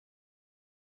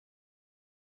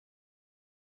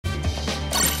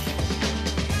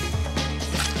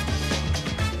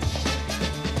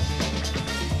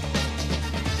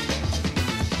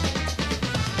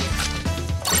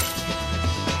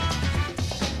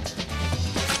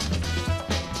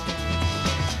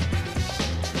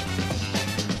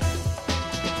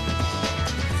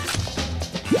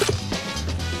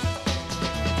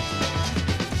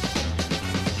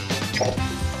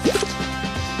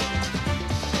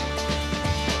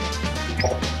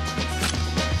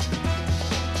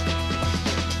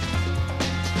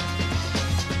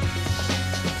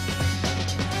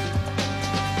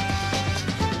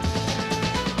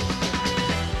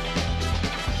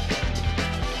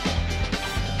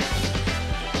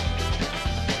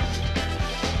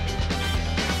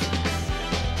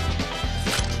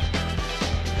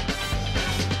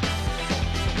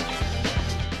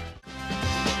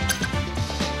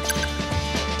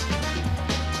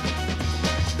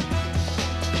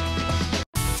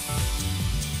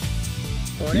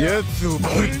やつをぶっ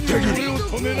た切る。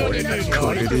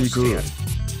これでいこう。お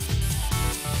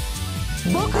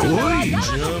い、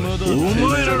お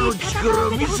前らの力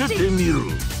見せてみろ。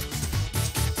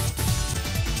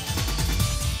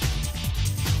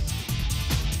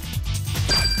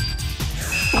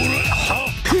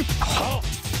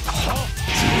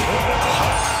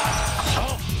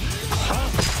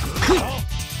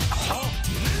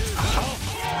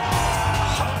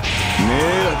迷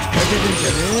惑かけてんじゃ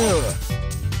ねえよ。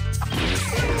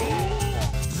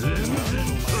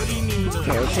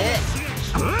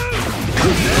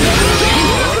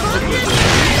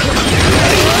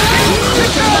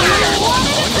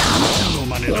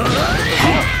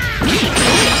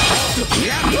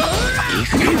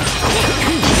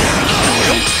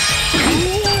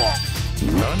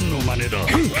何の真似だ。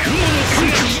雲の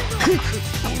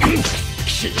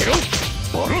消えろ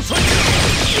ボロサイ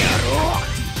野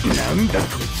郎、なんだこ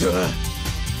いつは。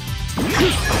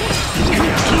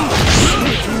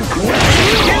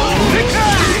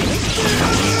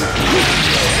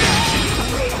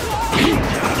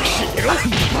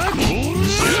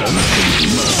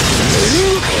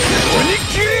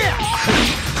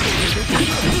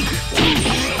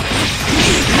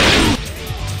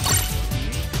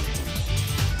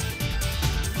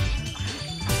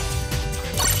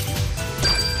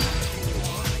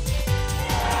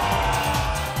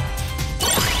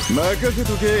任せ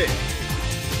とけ。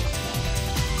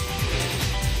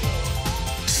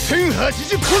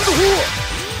1080ポンド砲。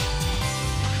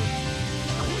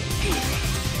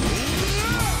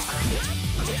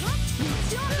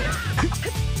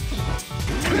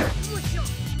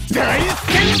大戦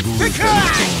世界。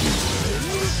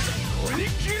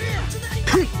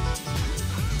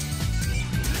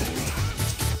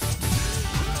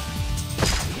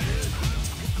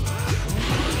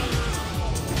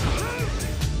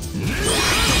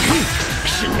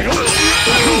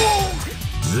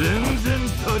全然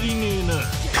足りねえな。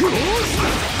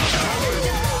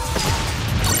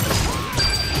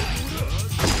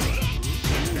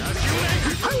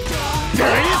大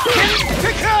戦世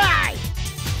界。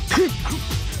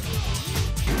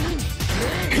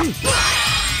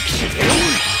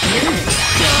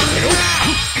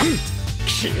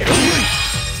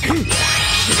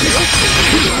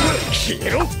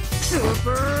スーパ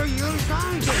ーユーサ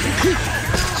ン邪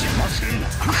魔するな。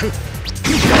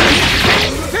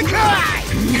世界。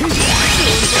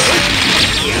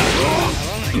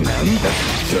なんだこ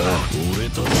いつは。俺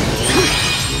と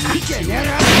見ちゃやら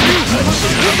ん。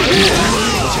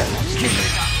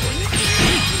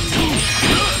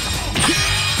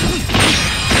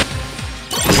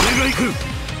俺が行く。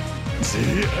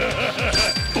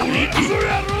俺クソ野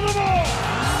郎ども。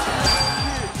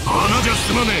穴じゃ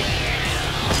済まねえ。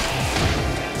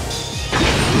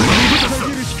下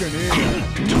げるしかねえな。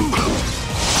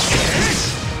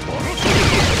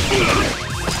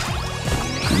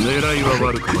狙いは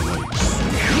悪くはない。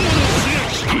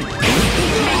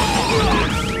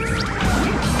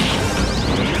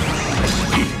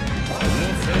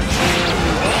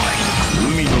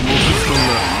海の木遁だ。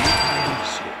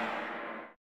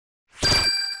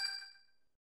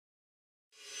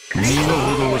身の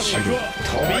程を知る。と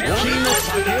びっきりの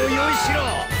酒を用意しろ。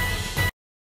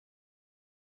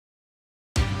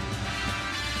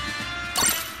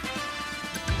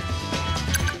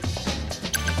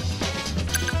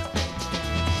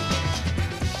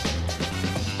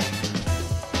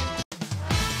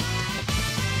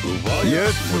や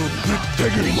つをぶった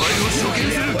切る。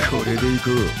これでいこ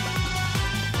う。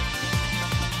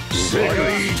世界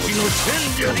一の戦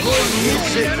力を見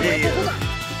せてやる。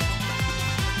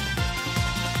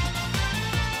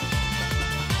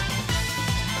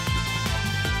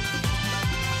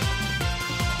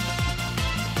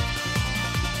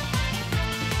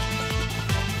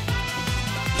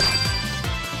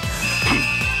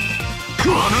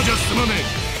穴じゃ済まね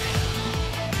え。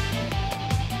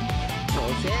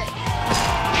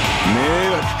迷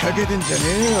惑かけてんじゃねえ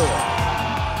よ。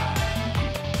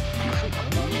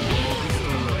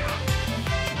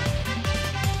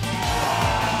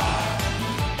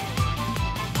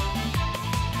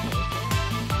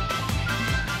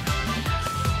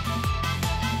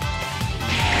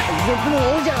族の王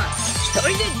者は一人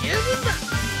で十分だ。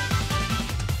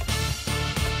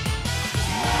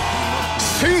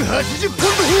1080ポンド砲。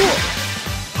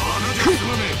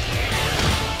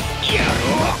やろ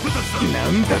う。な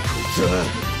んだこいつは。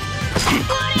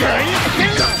大戦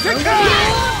世界。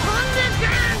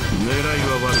狙いは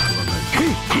悪くはない。海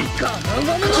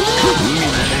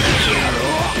の敵やろ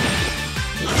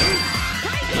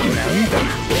う。なんだこい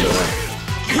つは。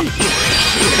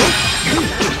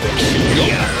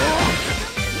やろう。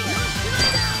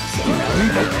なん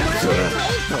だこいつは。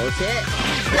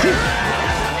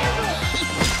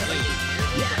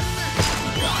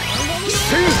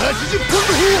1080ポンド砲。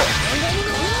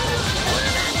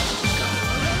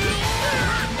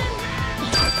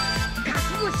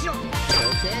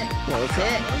ま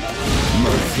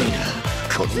ずいな、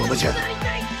このままじゃ。や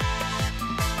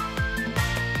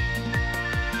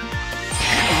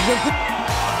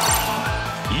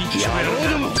ろう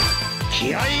でも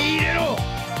気合い入れろ。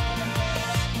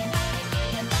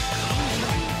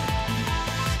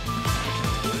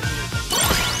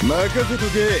任せと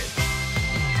け。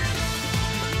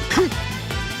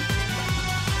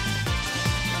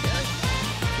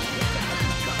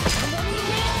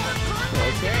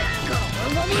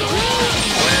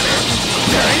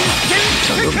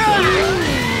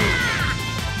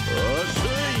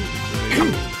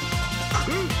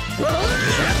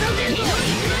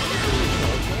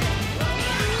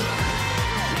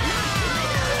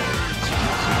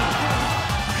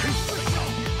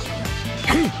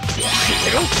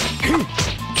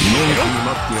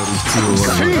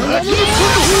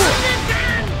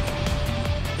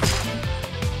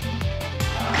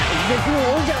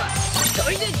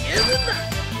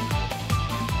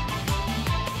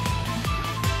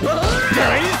大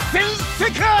戦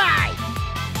世界。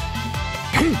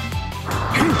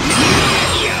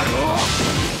やろう。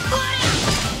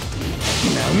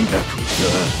なんだこいつは。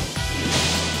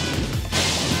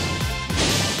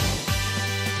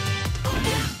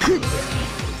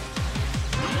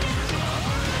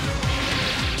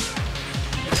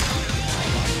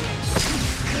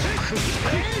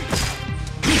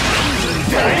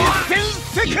大戦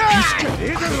世界。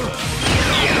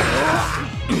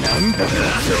なんだこい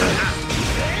つは。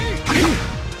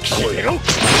来いろ。こ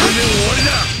れで終わり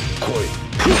だ。来い。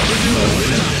こ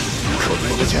の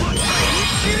ままじゃ。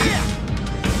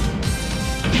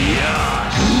いや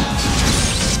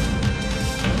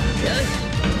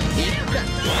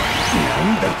なん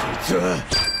だこいつは。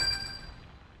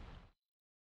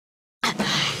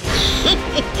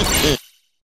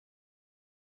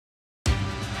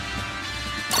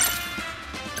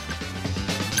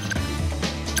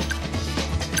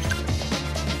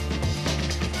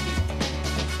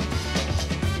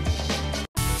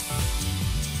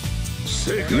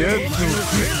やつを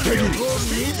食ったり。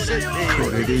こ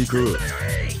れでいこう。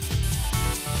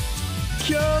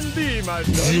地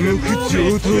獄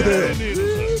上等だ。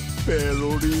ペ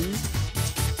ロリ。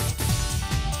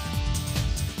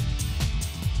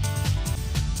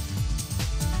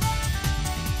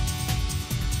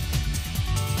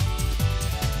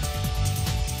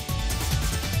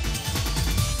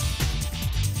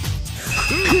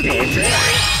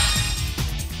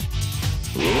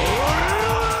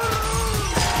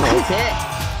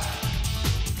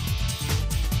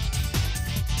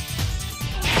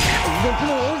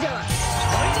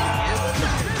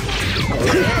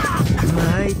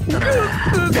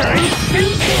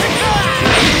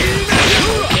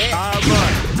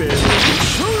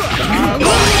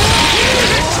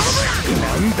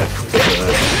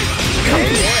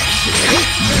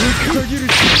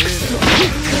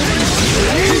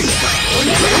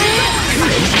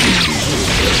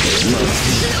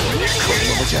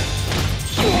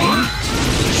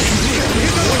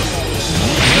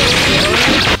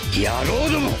やろ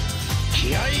うども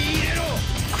気合い入れろ。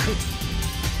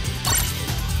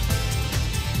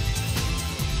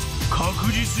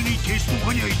確実にテスト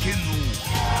化にはいけんの。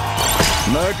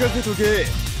任せとけ。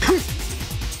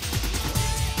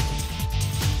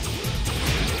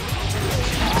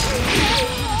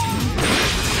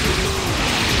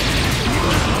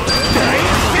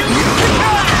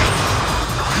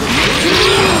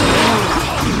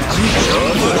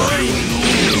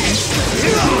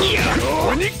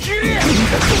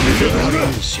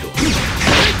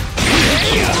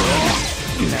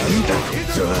なんだこい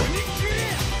つは。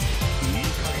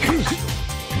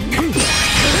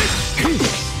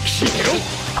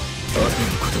あとの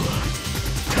ことは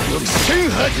頼む。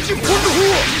1080ポンド砲。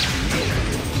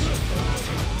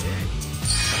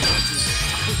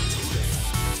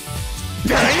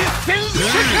大戦世界。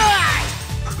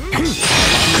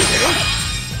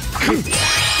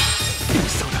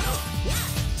嘘だろ。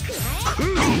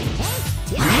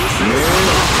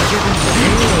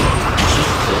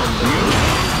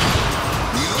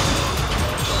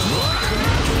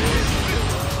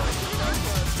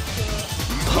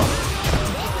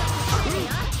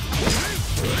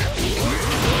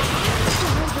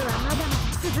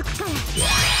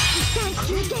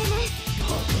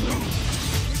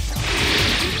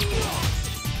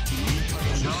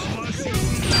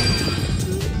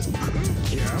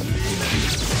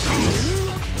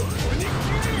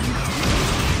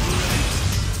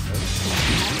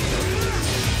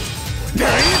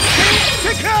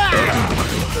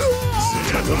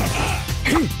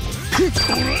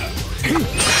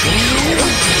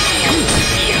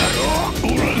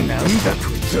なんだ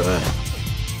こいつは。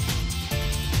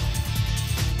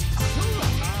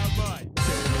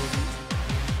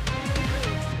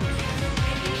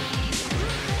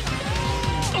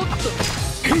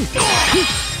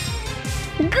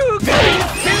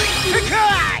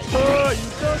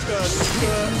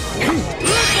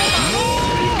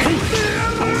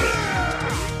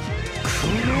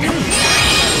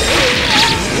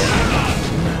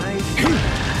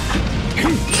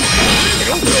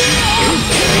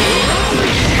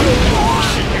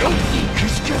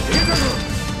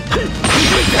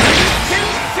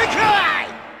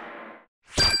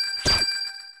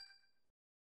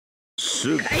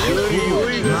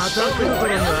また来る頃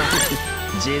には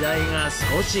時代が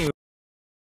少し